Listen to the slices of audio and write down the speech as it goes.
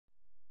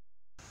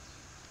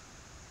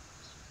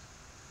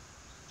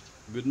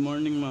Good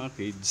morning mga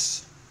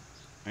kids.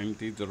 I'm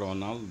Tito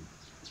Ronald,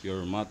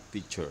 your math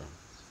teacher.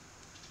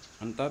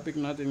 Ang topic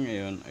natin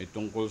ngayon ay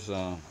tungkol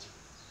sa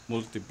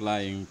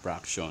multiplying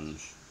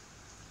fractions.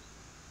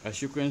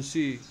 As you can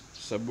see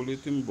sa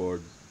bulletin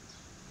board,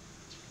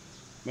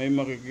 may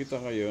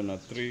makikita kayo na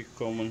 3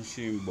 common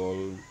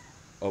symbol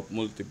of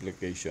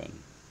multiplication.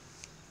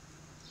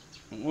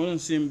 Ang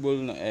unang symbol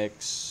na X,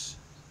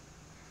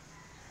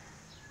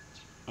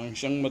 ang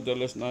siyang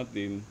madalas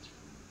natin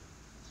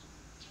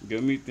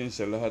gamitin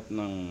sa lahat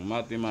ng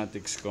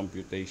mathematics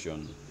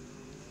computation.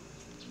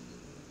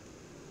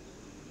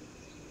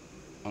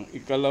 Ang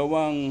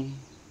ikalawang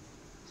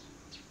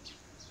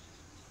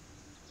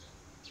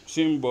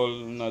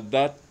symbol na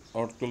dot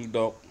or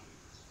tuldok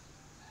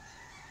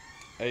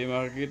ay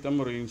makikita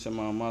mo rin sa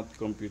mga math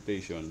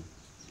computation.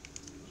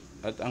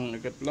 At ang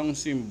ikatlong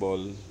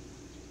symbol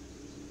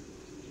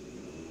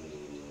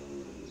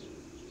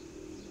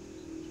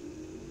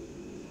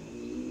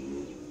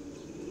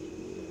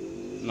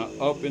na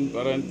open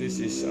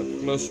parenthesis at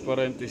close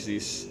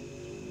parenthesis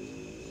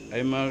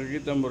ay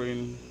makikita mo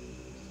rin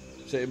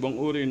sa ibang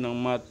uri ng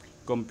math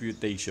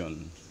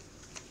computation.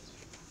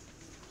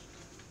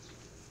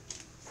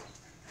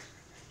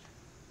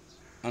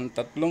 Ang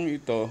tatlong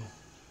ito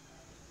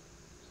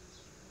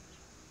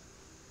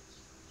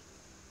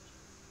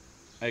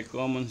ay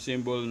common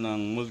symbol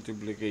ng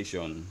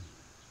multiplication.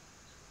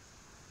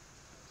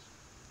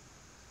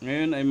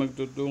 Ngayon ay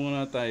magtutungo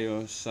na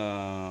tayo sa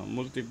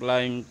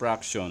multiplying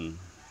fraction.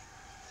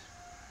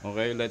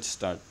 Okay, let's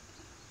start.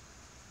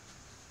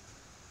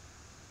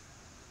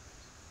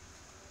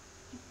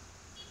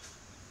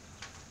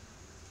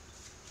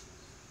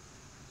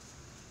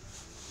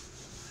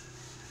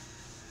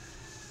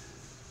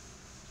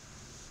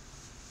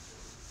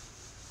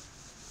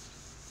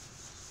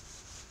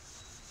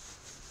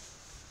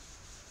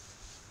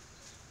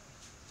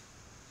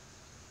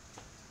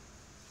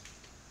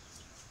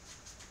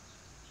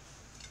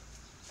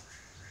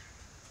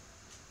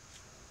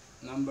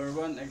 Number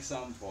 1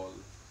 example.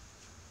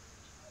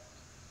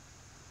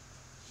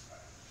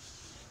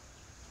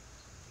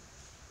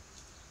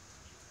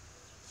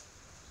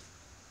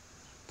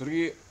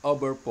 Three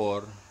over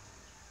 4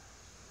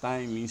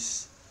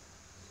 times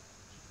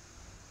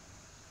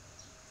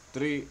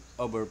 3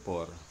 over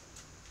 4.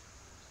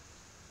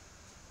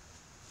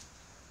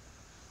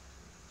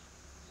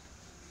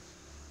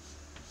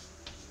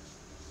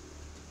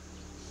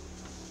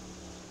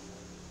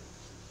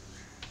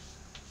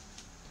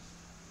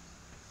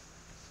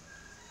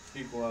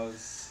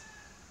 Equals,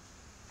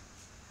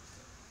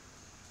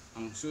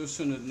 ang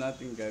susunod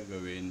natin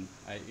gagawin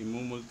ay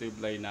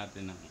imumultiply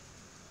natin ng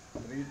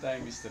 3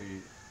 times 3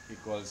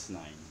 equals 9.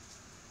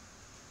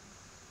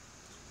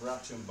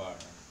 Fraction bar.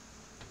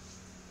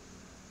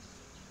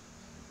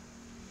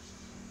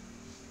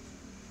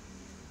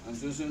 Ang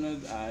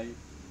susunod ay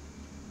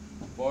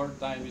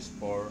 4 times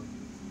 4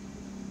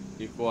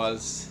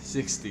 equals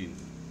 16.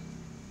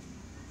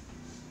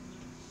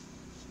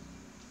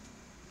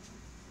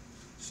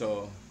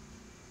 So,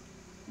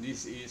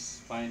 this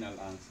is final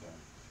answer.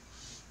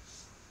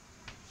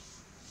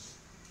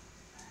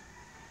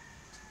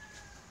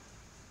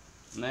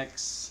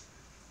 Next.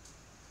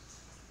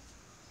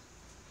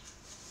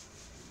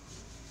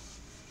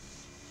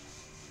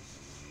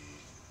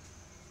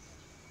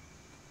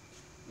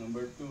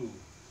 Number 2.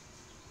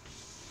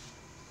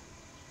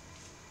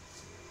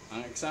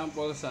 Ang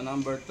example sa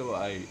number 2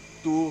 ay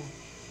 2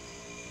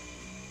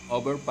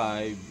 over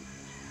 5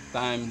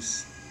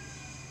 times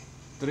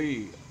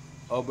 3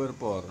 over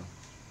 4.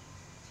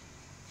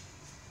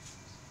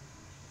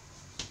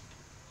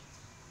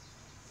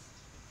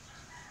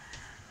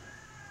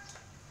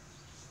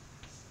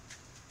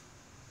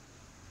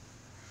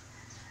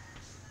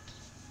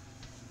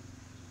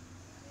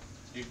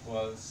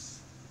 Equals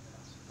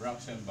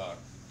fraction bar.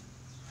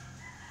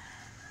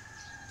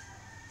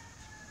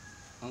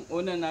 Ang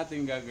una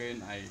natin gagawin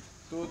ay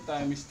 2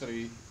 times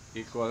 3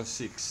 equals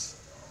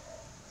 6.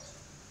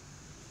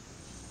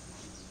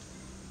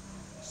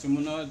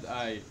 Sumunod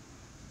ay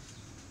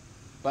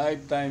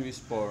 5 times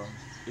 4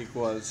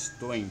 equals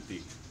 20.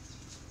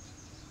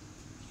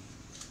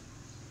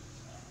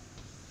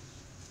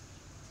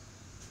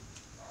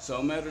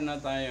 So meron na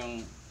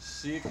tayong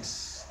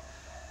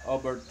 6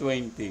 over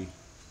 20.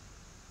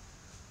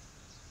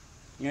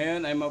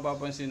 Ngayon ay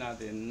mapapansin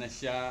natin na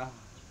siya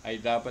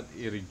ay dapat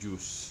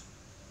i-reduce.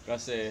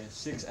 Kasi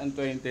 6 and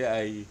 20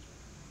 ay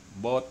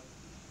both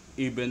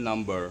even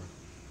number.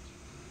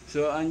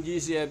 So ang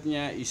GCF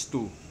niya is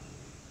 2.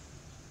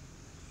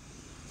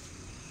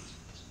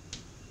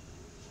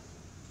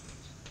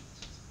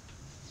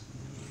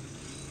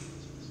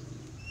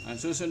 Ang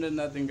susunod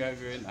natin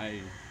gagawin ay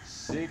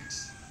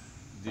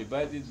 6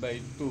 divided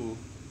by 2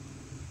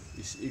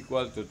 is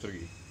equal to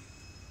 3.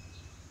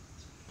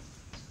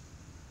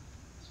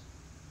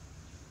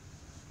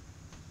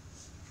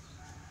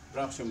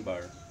 Fraction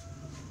bar.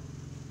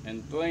 And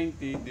 20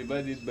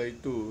 divided by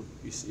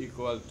 2 is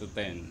equal to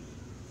 10.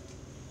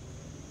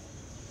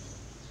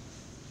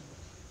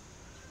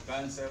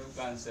 Cancel,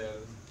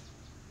 cancel.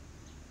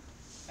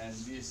 And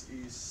this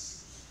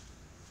is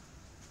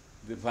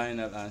the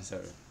final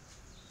answer.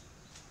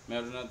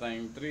 Meron na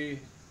tayong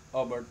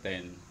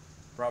 3/10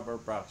 proper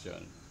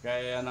fraction.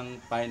 Kaya yan ang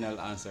final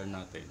answer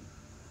natin.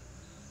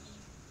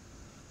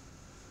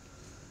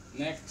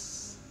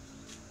 Next,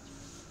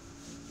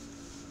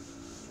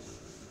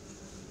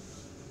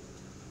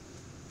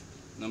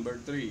 number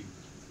 3.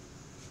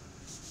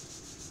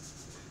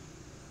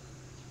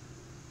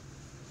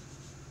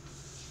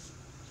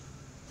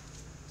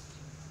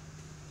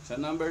 Sa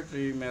number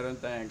 3, meron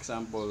tayong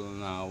example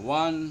na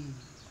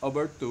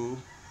 1/2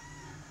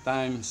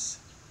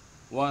 times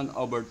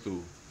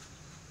 1/2.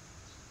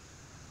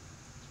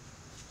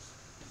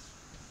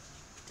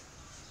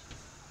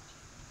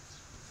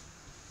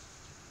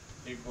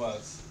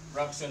 Equals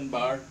fraction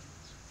bar.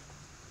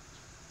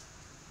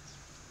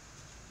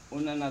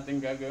 Una natin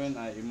gagawin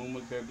ay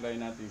i-multiply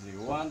natin si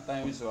 1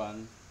 times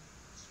 1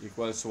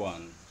 equals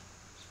 1.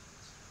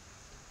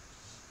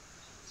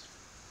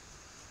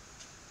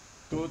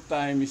 2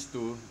 times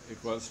 2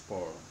 equals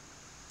 4.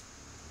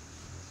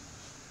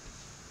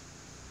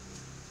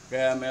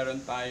 Kaya meron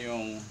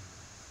tayong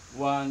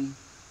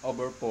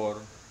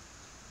 1/4.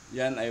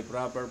 Yan ay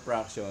proper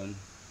fraction.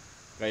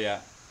 Kaya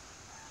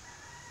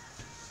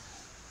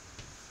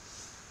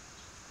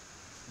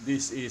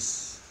this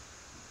is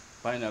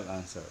final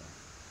answer.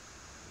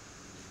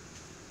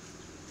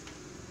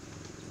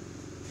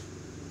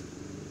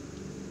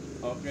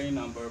 Okay,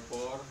 number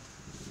 4.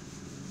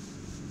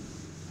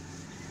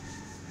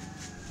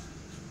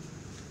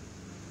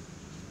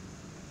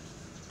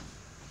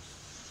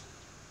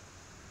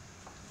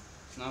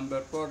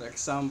 Number 4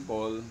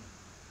 example,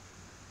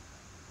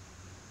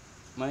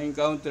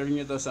 ma-encounter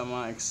nyo to sa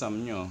mga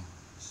exam nyo.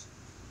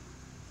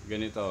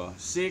 Ganito,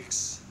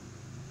 6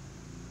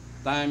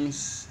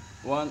 times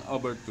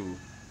 1/2.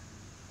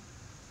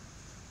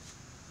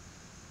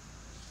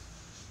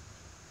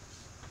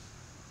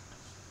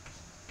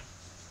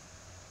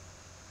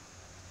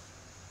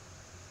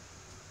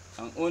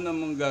 Ang una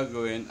mong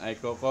gagawin ay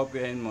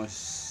kokopyahin mo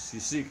si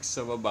 6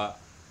 sa baba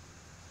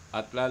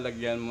at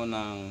lalagyan mo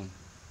ng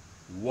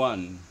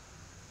 1.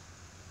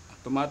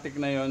 Automatic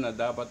na yon na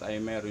dapat ay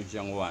meron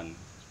siyang 1.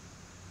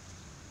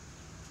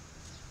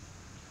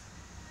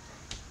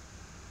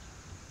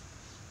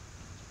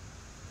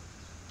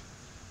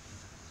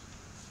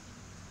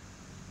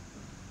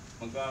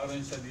 Magkakaroon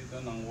siya dito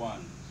ng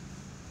 1.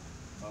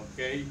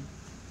 Okay?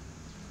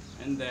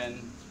 And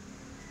then,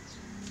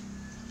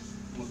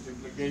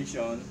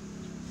 multiplication.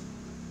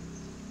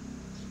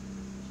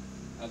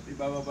 At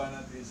ibababa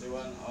natin si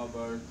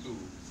 1/2.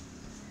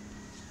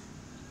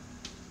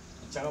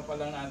 At saka pa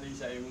lang natin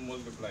siya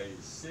i-multiply.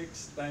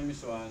 6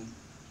 times 1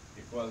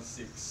 equals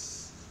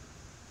 6.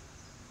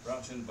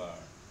 Fraction bar.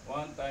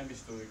 1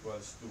 times 2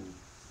 equals 2.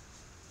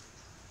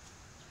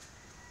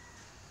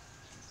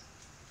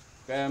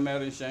 Kaya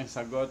meron siyang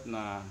sagot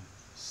na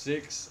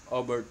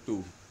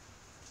 6/2.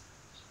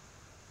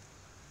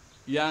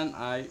 Yan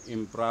ay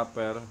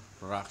improper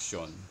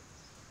fraction.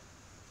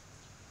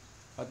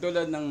 At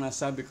tulad ng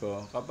nasabi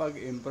ko, kapag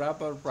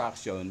improper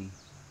fraction,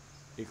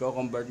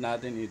 i-convert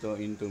natin ito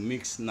into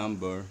mixed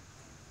number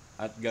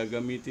at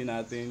gagamitin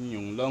natin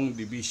yung long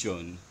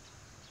division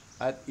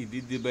at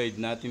i-divide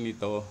natin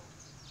ito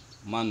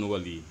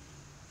manually.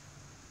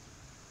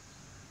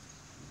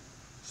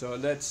 So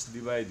let's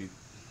divide it.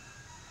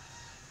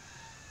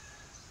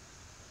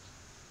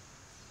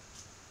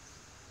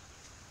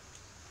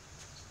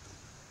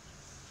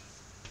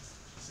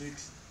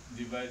 Six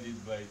divided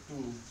by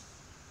 2.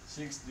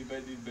 6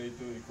 divided by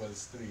 2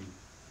 equals 3.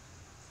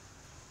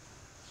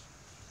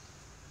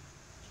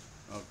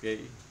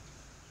 Okay.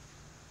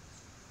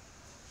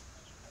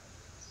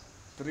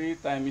 3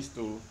 times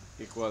 2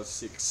 equals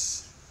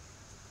 6.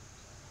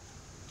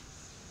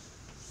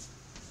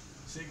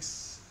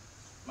 6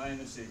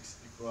 minus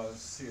 6 equals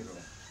 0.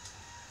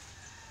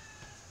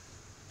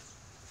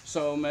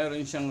 So,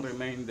 meron siyang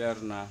remainder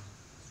na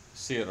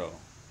 0.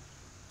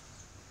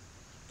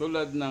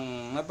 Tulad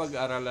ng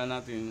napag-aralan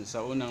natin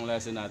sa unang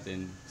lesson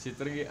natin, si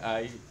 3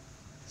 ay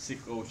si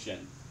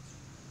quotient.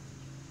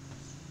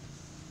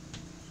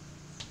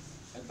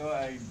 Ito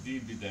ay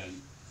dividend.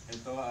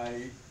 Ito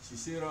ay, si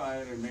 0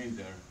 ay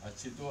remainder at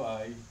si 2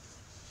 ay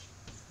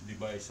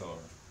divisor.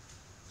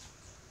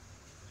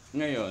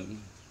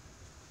 Ngayon,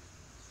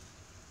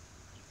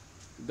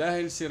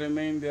 dahil si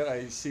remainder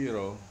ay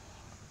 0,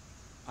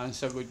 ang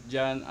sagot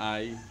dyan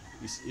ay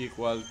is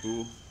equal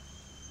to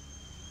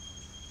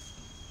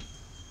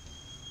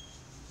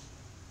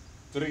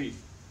 3.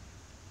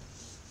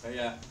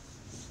 Kaya,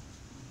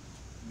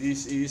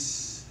 this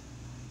is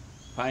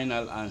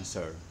final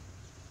answer.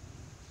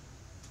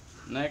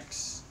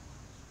 Next,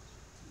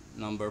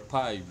 number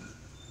 5.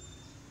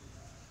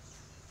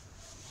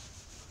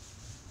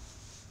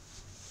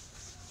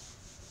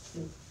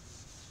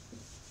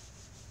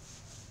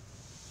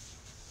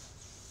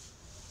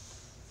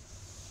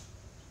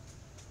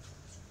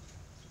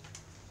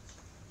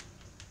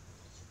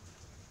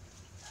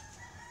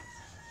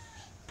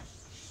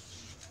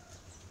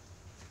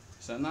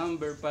 Sa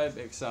number 5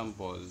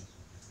 example,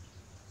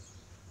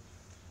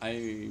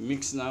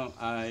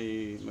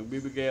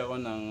 magbibigay ako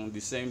ng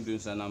the same dun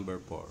sa number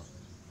 4.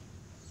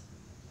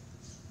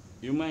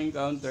 Yung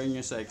ma-encounter nyo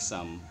sa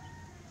exam,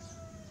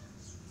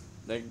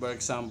 like for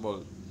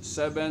example,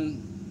 7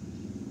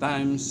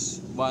 times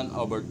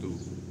 1/2.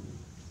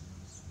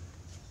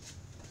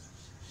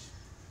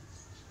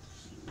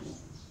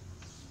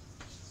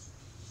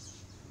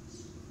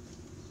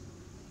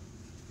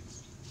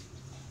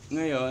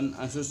 Ngayon,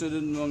 ang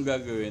susunod mong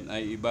gagawin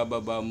ay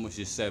ibababa mo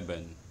si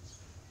 7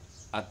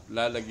 at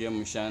lalagyan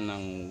mo siya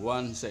ng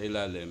 1 sa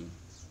ilalim.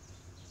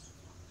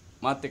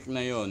 Matik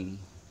na yon.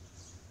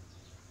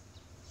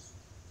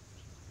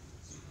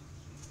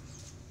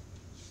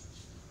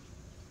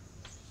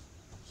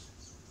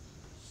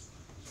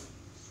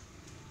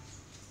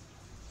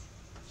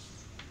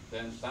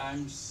 Ten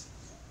times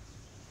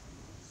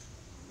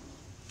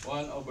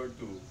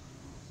 1/2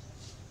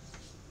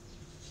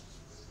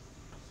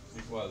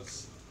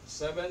 equals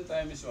 7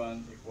 times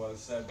 1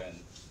 equals 7.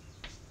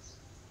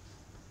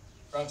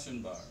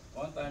 Fraction bar.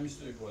 1 times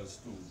 2 equals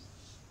 2.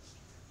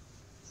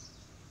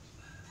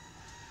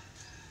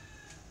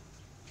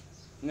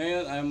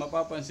 Ngayon ay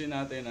mapapansin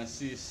natin na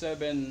si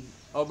 7/2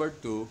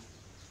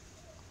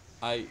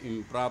 ay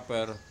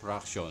improper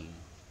fraction.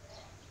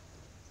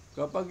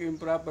 Kapag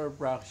improper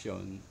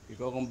fraction,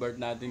 i-convert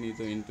natin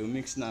ito into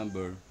mixed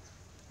number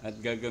at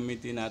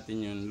gagamitin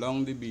natin yung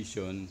long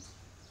division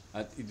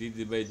at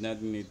i-divide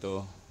natin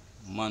ito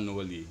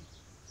manually.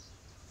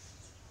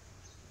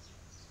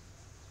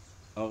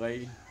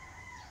 Okay?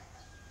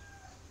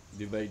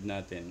 Divide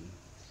natin.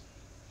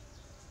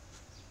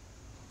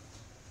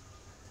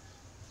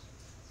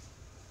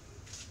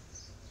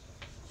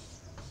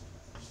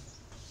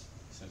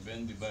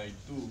 Seven divide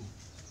 2.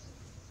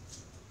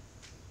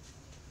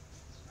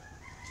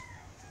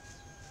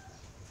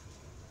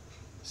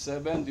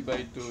 7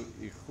 divide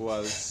 2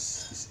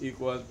 is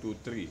equal to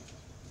 3.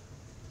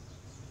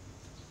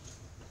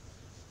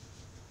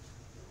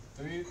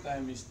 3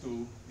 times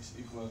 2 is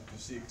equal to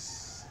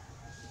 6.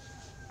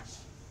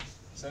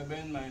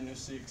 7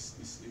 minus 6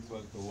 is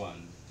equal to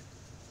 1.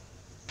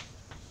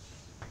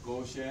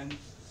 Quotient,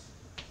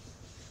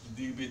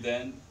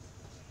 dividend,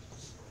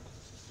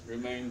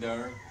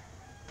 remainder,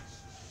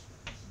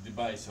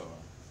 divisor.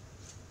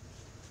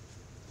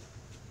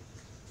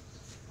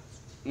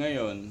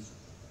 Ngayon,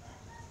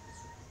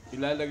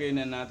 ilalagay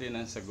na natin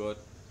ang sagot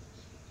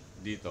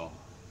dito.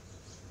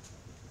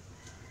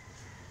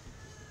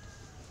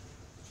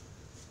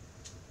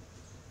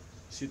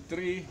 Si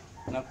 3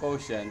 na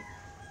quotient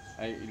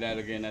ay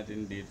ilalagay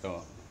natin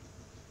dito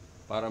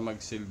para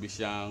magsilbi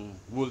siyang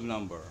whole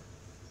number.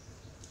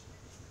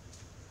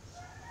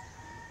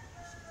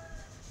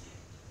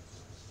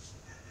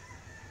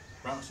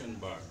 Fraction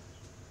bar.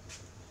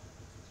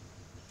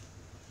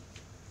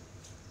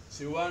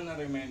 Si 1 na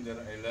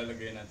remainder ay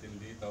ilalagay natin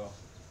dito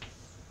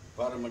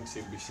para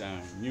magsilbi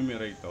siyang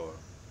numerator.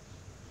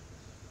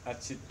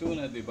 At si 2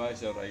 na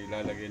divisor ay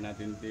ilalagay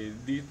natin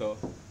dito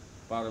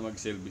para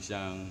magsilbi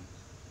siyang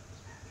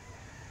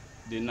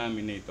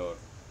denominator.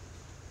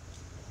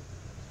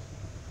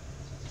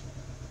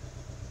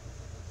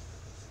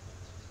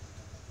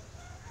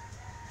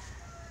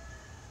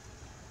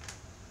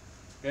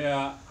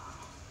 Kaya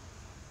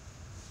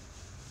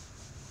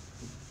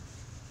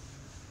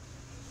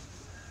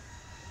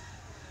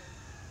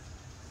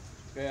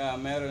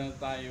meron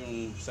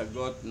tayong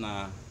sagot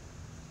na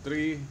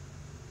 3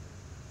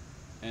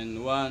 and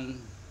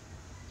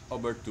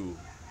 1/2.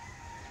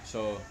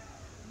 So,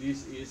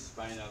 this is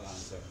final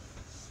answer.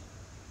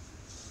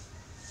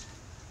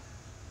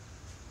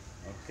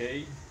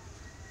 Okay.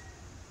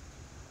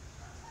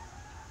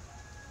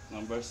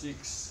 Number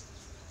 6.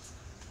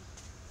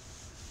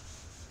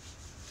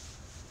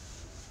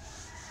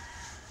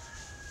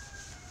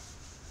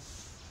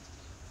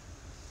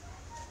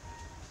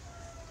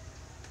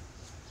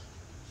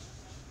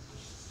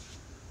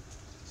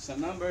 Sa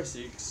number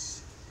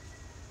 6,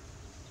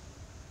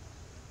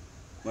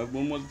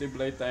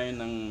 magmumultiply tayo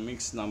ng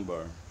mixed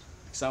number.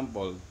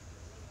 Example,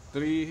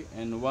 3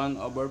 and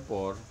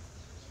 1/4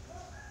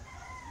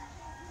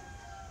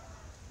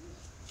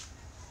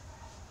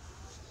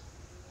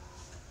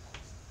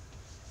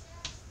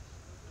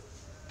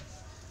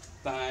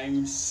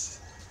 times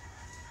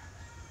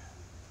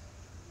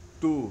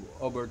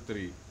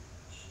 2/3.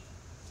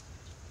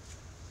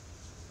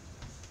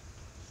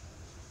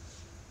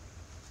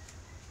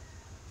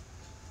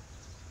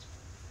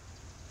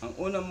 Ang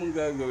unang mong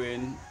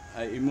gagawin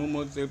ay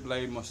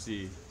imumultiply mo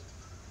si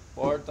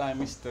 4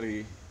 times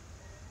 3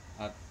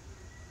 at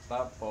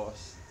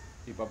tapos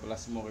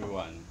ipa-plus mo kay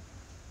 1.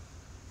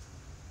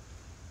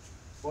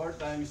 4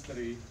 times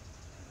 3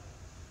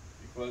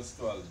 equals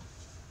 12.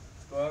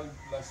 12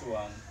 plus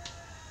 1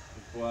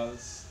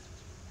 equals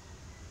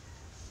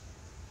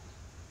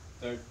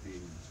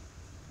 13.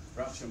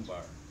 Fraction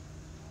bar.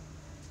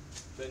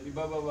 Then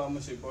ibababa mo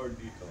si 4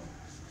 dito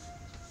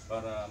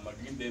para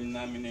maging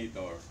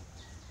denominator.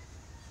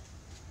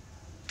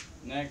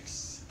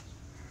 Next,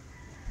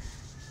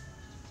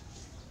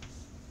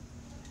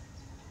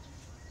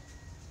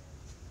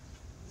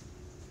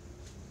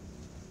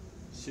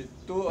 Si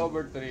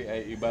 2/3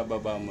 ay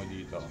ibababa mo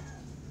dito.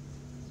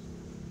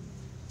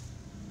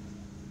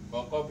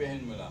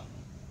 Kokopyahin mo lang.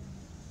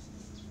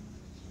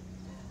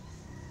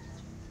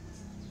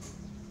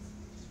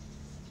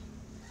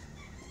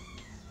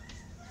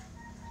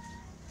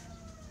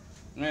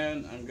 Ngayon,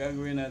 ang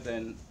gagawin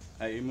natin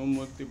ay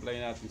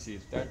i-multiply natin si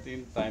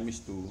 13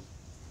 times 2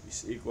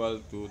 is equal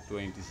to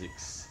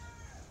 26.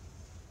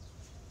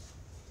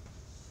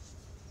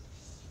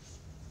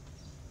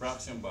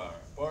 Fraction bar.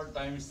 4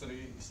 times 3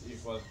 is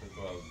equal to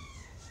 12.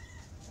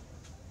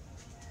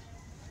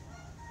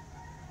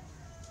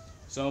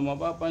 So,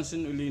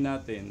 mapapansin uli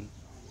natin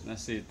na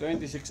si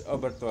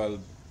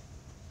 26/12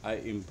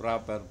 ay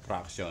improper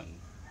fraction.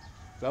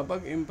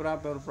 Kapag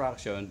improper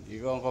fraction,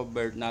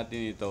 i-convert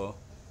natin ito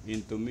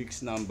into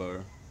mixed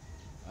number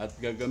at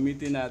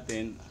gagamitin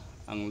natin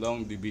ang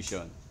long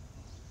division.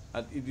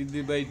 At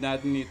i-divide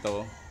natin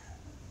ito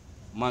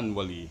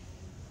manually.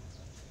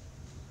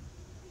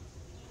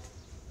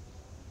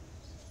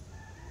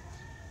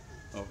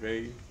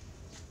 Okay?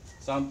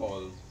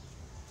 Sample.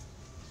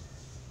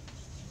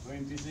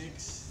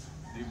 26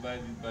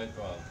 divided by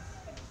 12.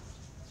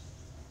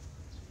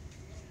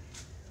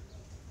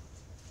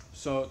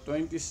 So,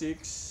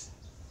 26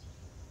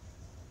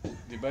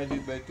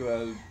 divided by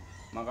 12,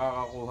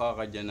 makakakuha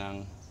ka dyan ng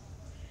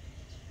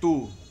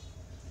 2.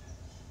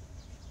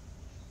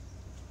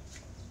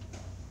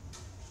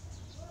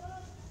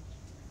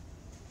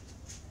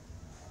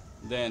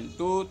 Then,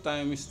 2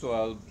 times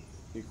 12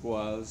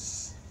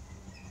 equals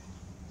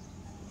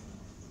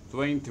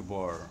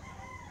 24.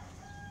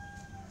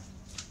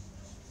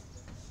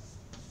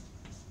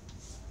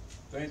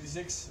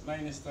 26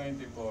 minus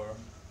 24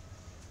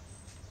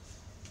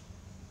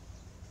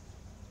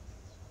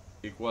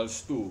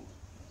 equals 2.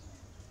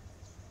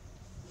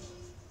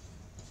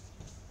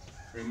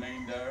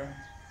 Remainder,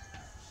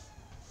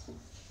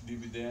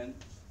 dividend,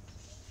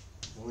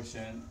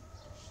 quotient,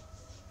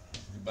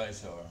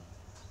 divisor.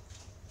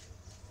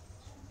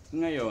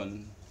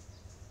 Ngayon,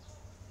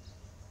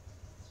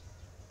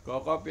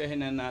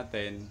 kokopyahin na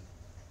natin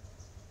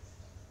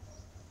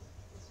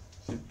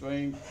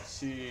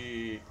si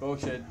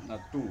quotient na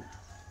 2.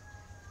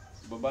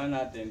 Baba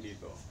natin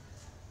dito.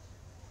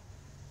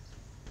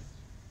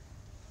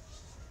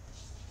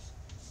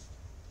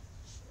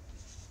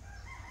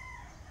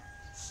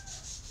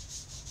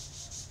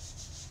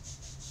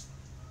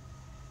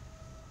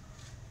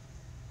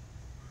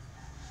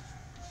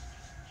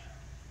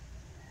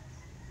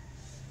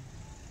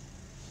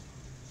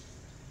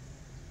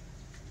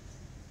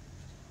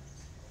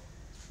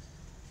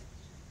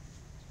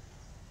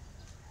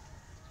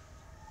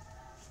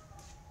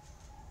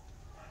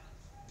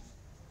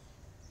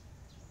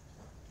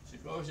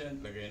 Quotient,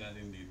 lagay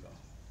natin dito.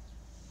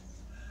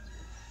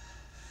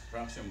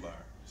 Fraction bar.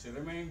 Si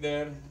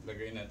remainder,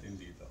 lagay natin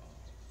dito.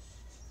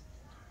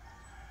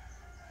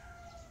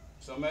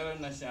 So, meron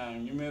na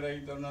siyang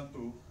numerator na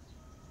 2.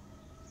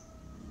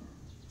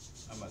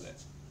 Mali.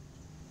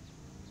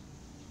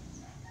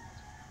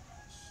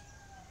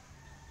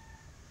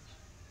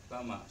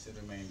 Tama, si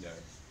remainder.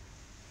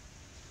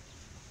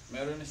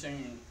 Meron na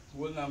siyang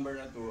whole number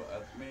na 2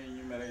 at may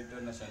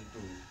numerator na siyang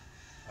 2.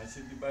 At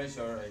si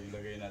divisor ay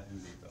ilagay natin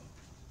dito.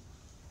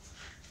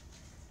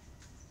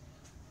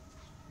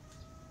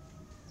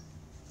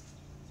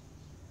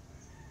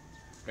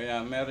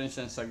 Kaya meron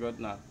siyang sagot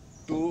na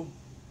 2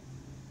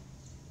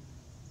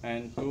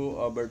 and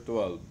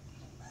 2/12.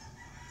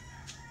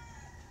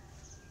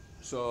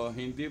 So,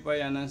 hindi pa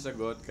yan ang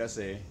sagot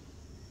kasi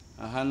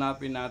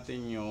hahanapin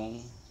natin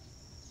yung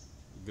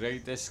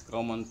greatest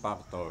common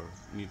factor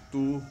ni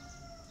 2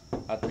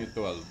 at ni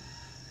 12.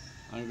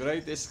 Ang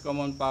greatest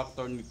common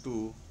factor ni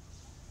 2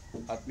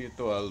 at ni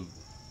 12,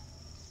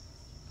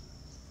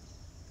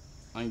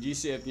 ang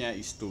GCF niya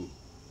is 2.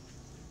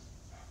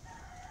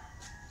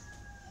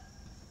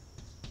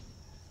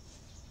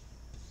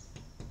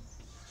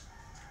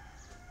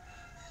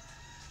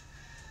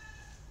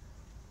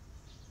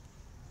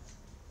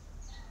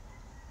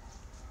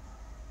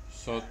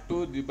 So,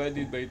 2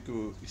 divided by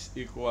 2 is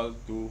equal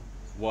to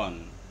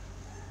 1.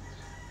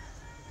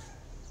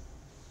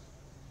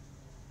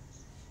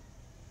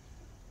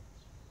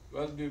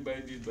 Well,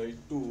 divided by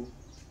 2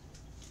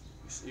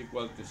 is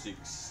equal to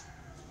 6.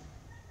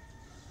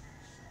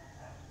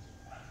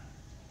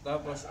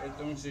 Tapos,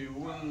 itong si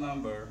whole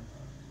number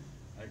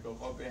ay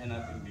kukopyahin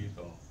natin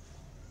dito.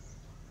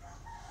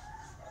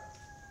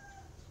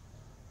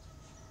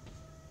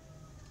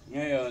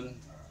 Ngayon,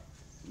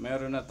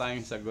 meron na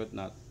tayong sagot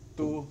na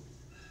 2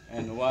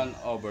 and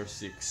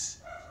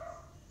 1/6.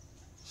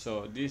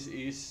 So, this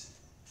is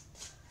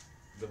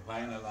the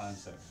final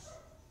answer.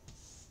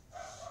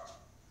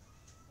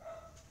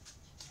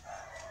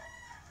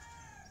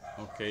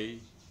 Okay.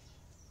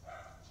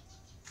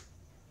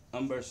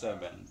 Number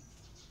 7.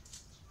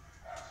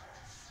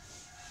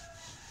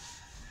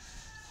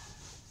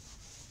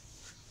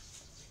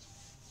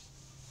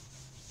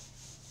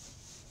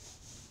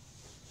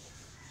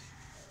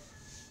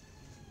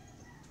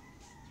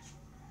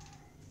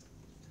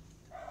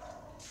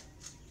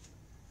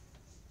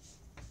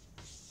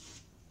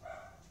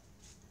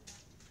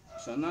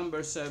 Sa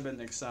number 7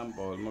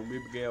 example,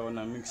 magbibigay ako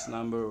ng mixed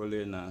number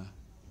uli na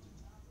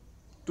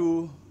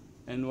 2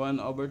 and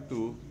 1 over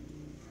 2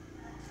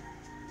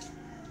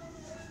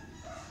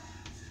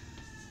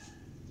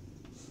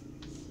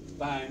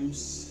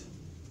 times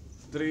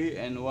 3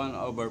 and 1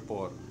 over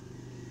 4.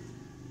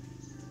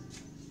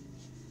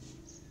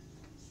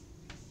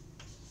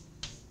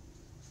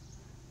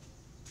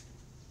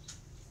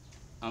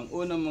 Ang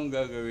una mong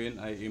gagawin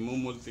ay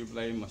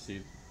i-multiply mo si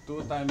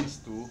 2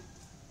 times 2.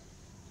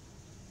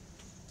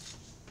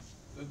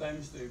 2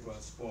 times 2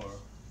 equals 4.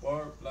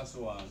 4 plus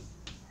 1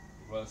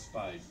 equals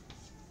 5.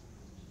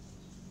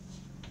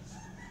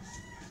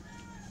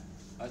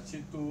 At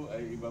si 2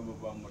 ay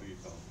ibababa mo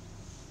rito.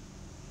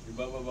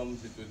 Ibababa mo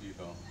si 2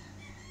 dito.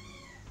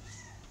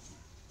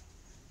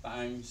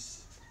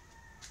 Times.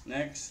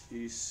 Next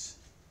is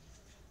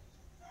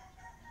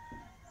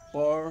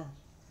 4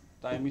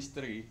 times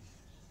 3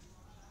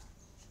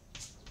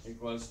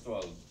 equals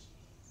 12.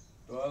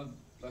 12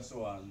 plus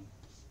 1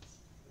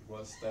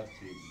 equals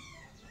 13.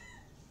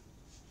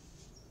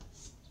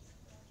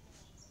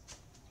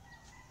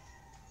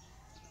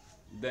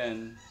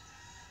 Then,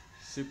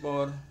 si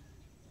 4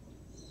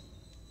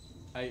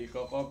 ay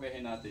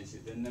ikokopyahin natin. Si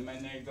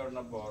denominator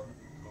na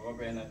 4,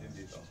 ikokopyahin natin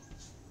dito.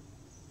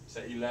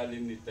 Sa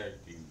ilalim ni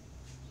 13.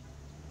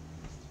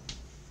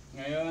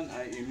 Ngayon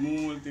ay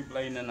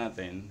i-multiply na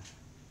natin.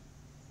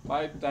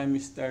 5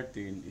 times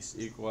 13 is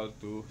equal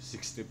to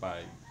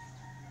 65.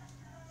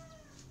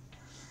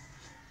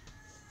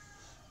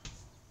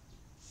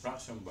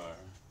 Fraction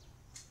bar.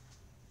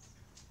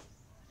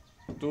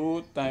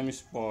 2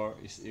 times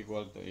 4 is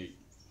equal to 8.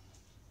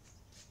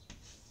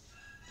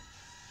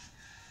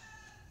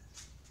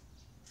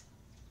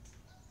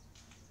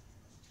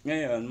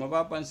 Ngayon,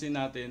 mapapansin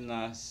natin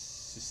na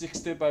si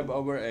 65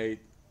 over 8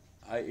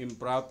 ay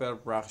improper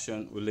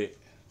fraction uli.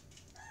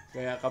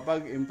 Kaya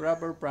kapag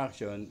improper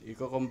fraction,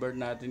 i-convert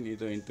natin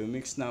ito into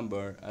mixed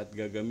number at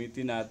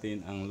gagamitin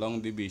natin ang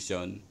long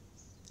division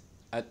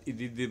at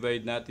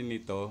i-divide natin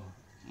ito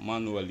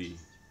manually.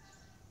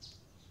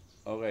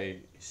 Okay,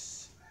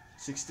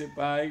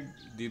 65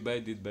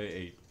 divided by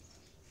 8.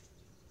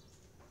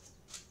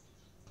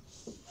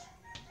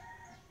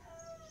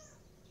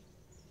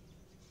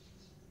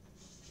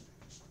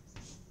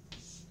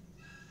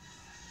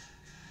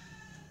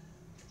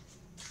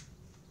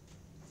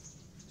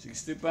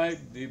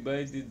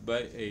 Divided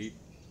by 8,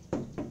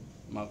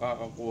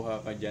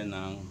 makakakuha ka dyan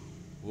ng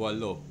 8.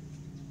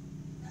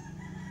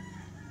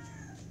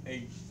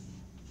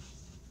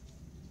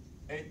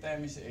 8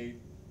 times 8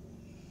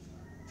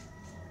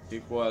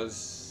 equals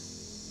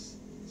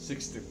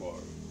 64.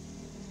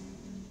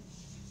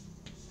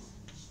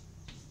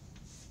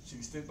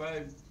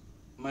 65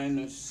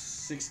 minus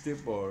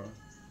 64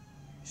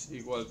 is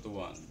equal to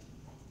 1.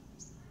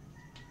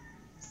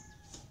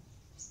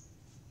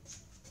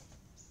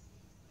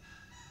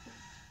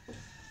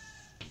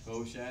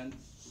 Quotient,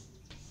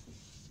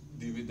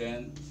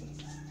 dividend,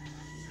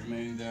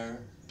 remainder,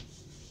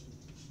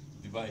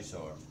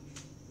 divisor.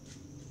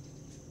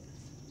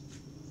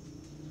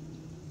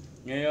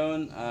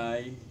 Ngayon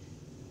ay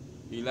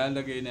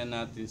ilalagay na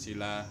natin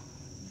sila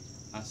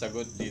ang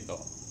sagot dito.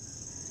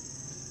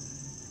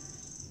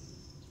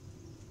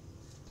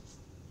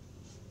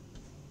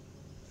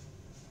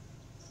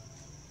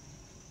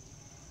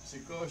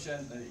 Si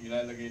quotient ay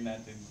ilalagay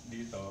natin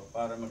dito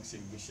para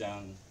magsilbi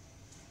siyang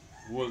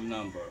whole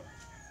number.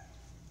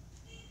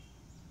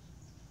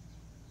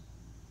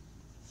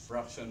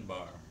 Fraction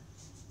bar.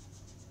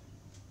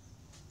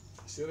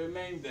 Si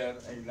remainder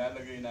ay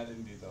ilalagay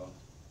natin dito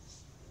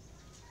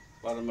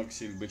para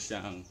magsilbi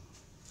siyang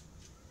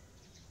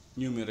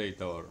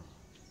numerator.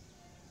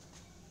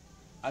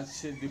 At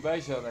si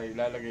divisor ay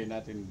ilalagay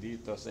natin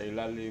dito sa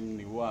ilalim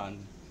ni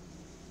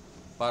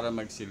 1 para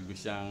magsilbi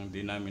siyang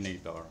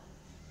denominator.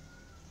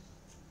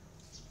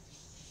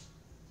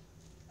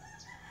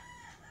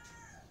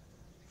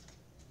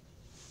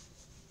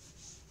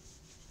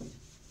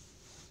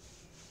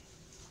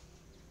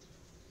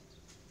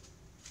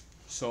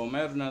 So,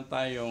 meron na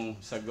tayong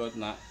sagot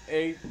na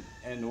 8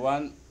 and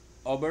 1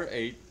 over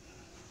 8.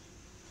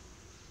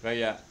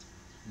 Kaya,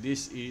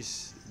 this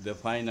is the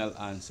final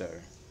answer.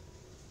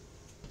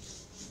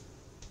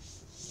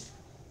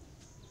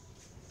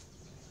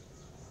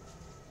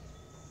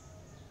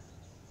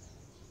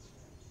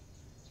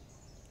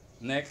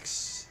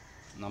 Next,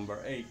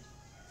 number 8.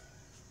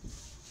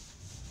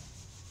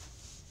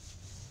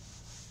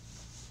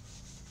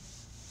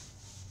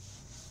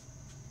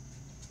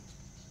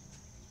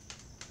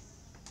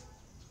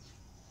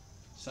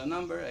 Sa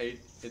number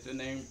 8, ito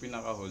na yung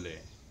pinakahuli.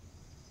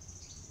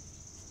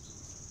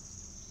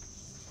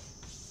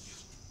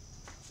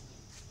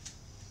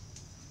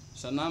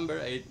 Sa number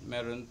 8,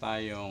 meron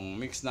tayong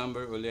mixed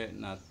number uli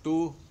na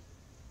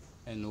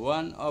 2 and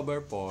 1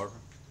 over 4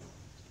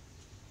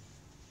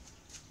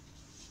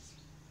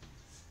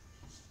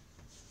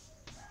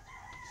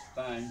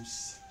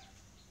 times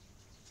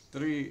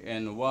 3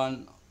 and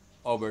 1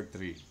 over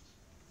 3.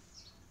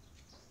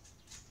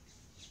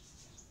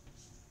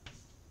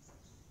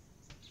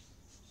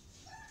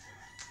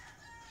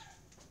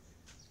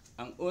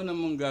 ang una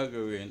mong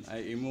gagawin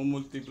ay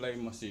imumultiply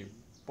mo si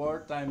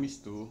 4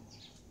 times 2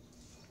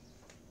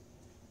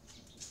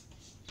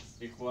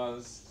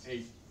 equals 8.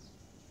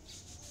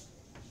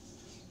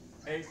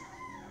 8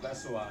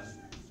 plus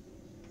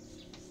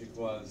 1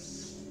 equals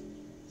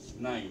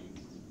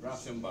 9.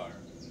 Fraction bar.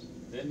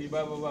 Then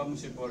ibababa mo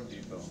si 4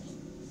 dito.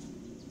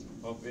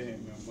 Copy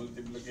yung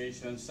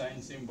multiplication sign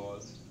symbol.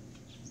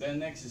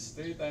 Then next is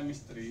 3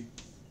 times 3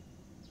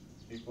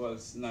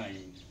 equals 9.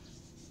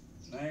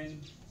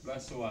 9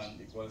 plus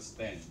 1 equals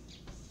 10.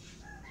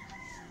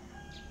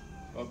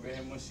 Copy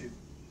mo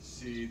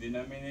si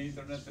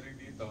denominator na 3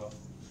 dito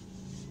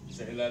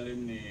sa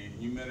ilalim ni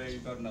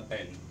numerator na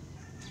 10.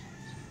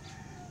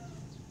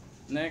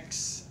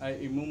 Next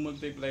ay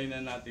imumultiply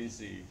na natin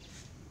si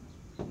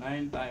 9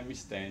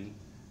 times 10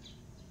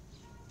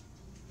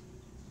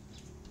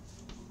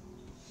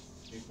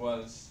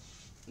 equals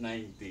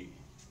 90.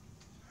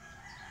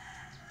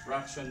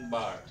 Fraction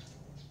bar.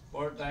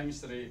 4 times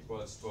 3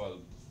 equals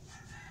 12.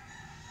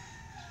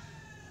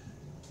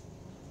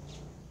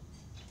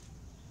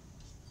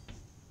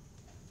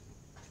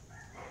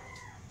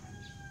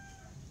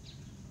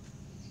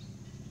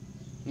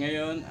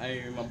 Ngayon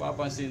ay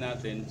mapapansin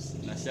natin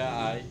na siya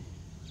ay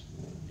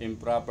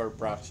improper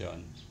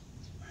fraction.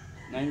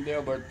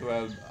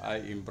 90/12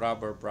 ay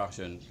improper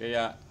fraction.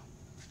 Kaya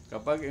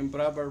kapag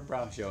improper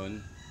fraction,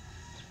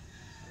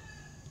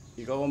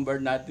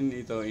 i-convert natin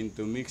ito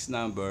into mixed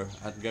number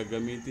at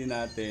gagamitin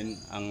natin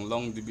ang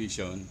long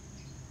division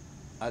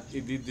at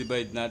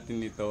i-divide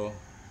natin ito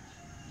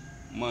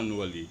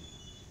manually.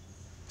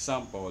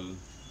 Example,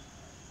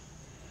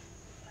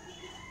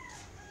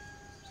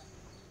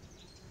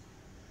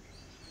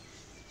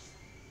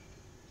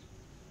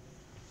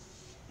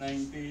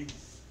 $90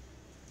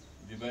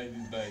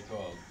 divided by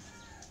 12.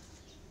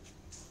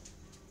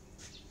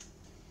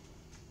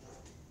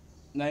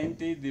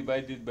 90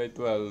 divided by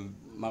 12,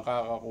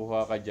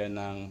 makakakuha ka dyan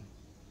ng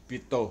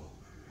 7.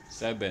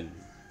 7.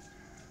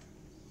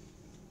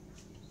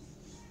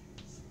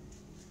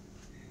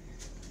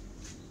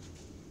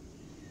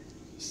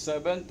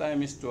 Seven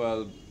times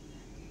 12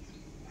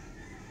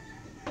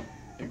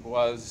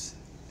 equals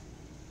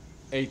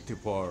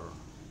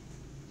 84.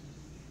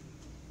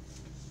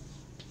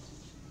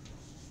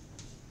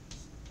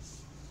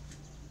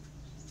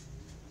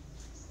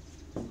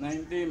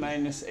 90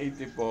 minus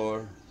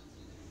 84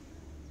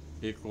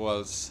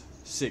 equals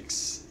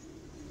 6.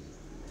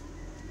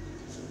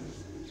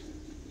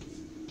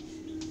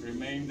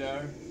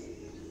 Remainder,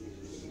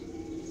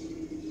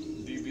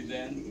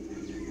 dividend,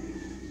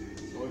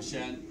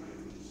 quotient,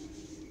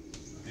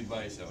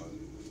 divisor.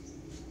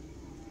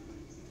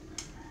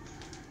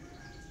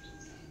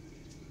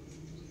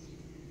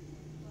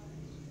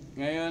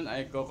 Ngayon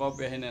ay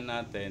kokopyahin na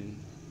natin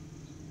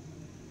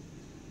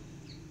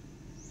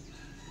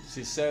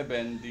si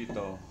 7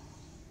 dito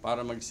para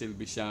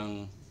magsilbi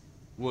siyang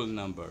whole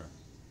number.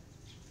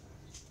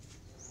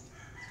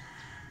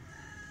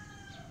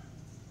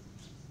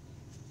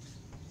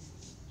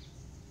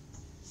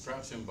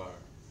 Fraction bar.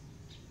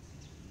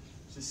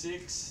 Si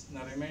 6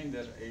 na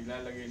remainder ay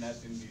ilalagay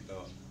natin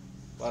dito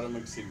para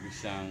magsilbi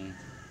siyang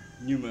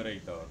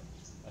numerator.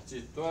 At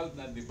si 12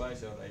 na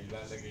divisor ay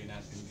ilalagay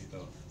natin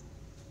dito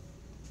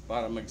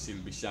para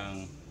magsilbi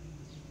siyang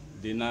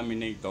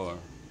denominator.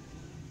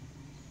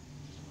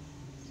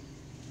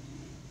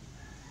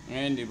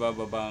 Ngayon,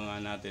 ibababa nga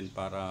natin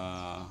para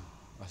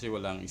kasi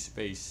walang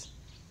space.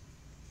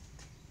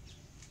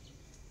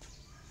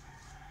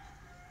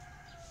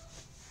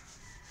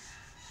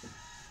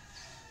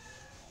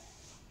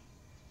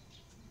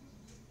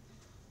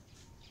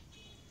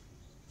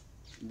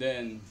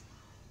 Then,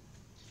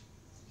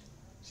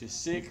 si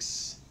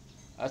 6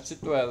 at si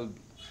 12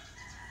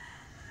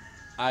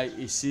 ay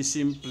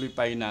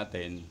isi-simplify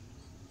natin.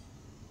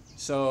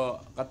 So,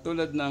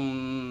 katulad ng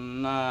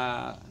na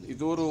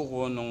ituro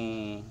ko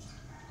nung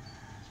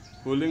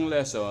huling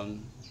lesson,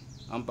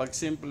 ang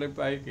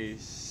pag-simplify kay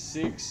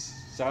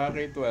 6 saka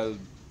kay 12,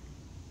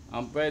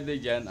 ang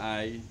pwede dyan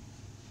ay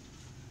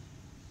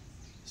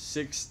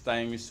 6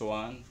 times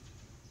 1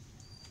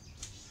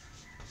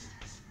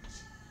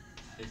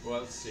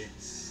 equals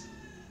 6.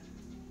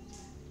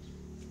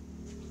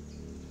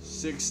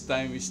 6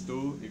 times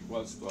 2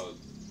 equals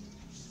 12.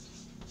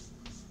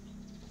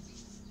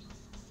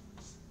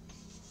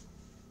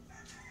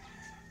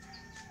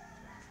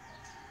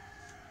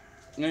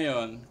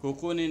 Ngayon,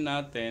 kukunin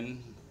natin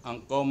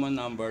ang common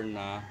number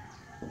na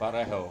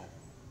pareho,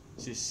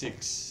 si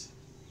 6.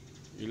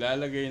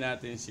 Ilalagay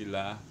natin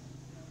sila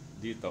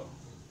dito.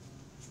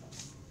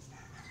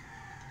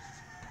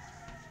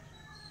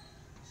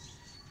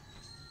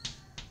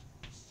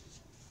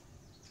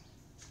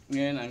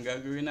 Ngayon, ang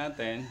gagawin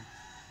natin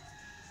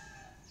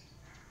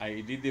ay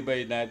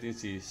i-divide natin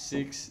si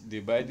 6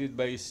 divided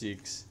by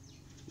 6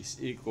 is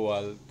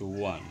equal to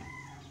 1.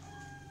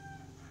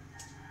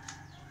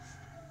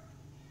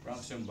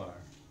 Fraction bar.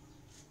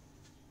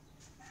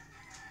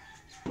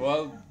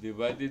 12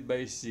 divided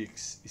by 6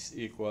 is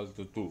equal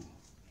to 2.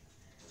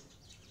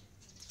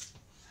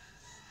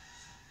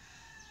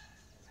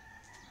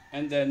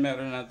 And then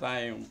meron na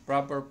tayong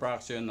proper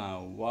fraction na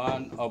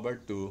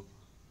 1/2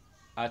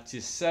 at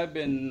si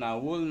 7 na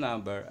whole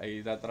number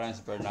ay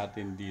itatransfer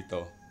natin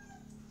dito.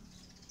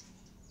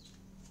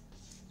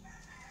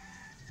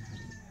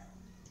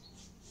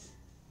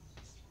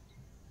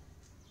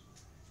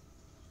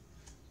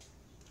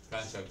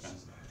 Cancel.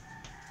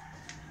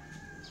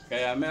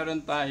 Kaya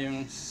meron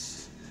tayong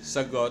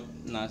sagot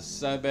na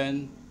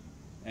 7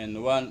 and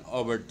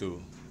 1/2.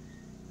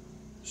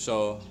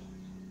 So,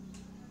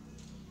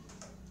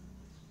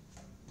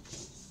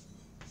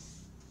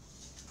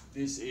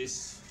 this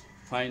is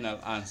final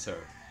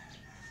answer.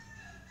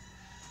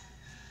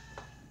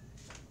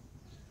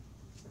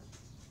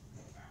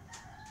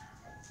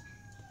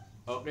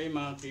 Okay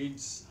mga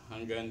kids,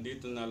 hanggang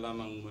dito na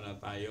lamang muna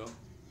tayo.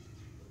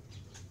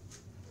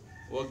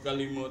 Huwag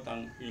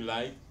kalimutang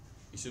i-like,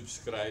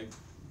 i-subscribe,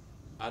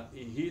 at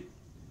i-hit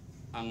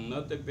ang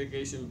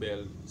notification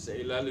bell sa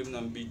ilalim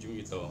ng video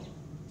ito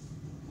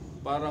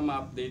para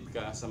ma-update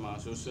ka sa mga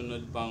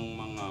susunod pang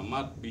mga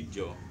math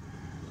video.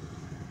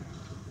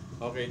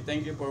 Okay,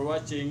 thank you for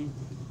watching.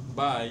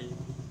 Bye!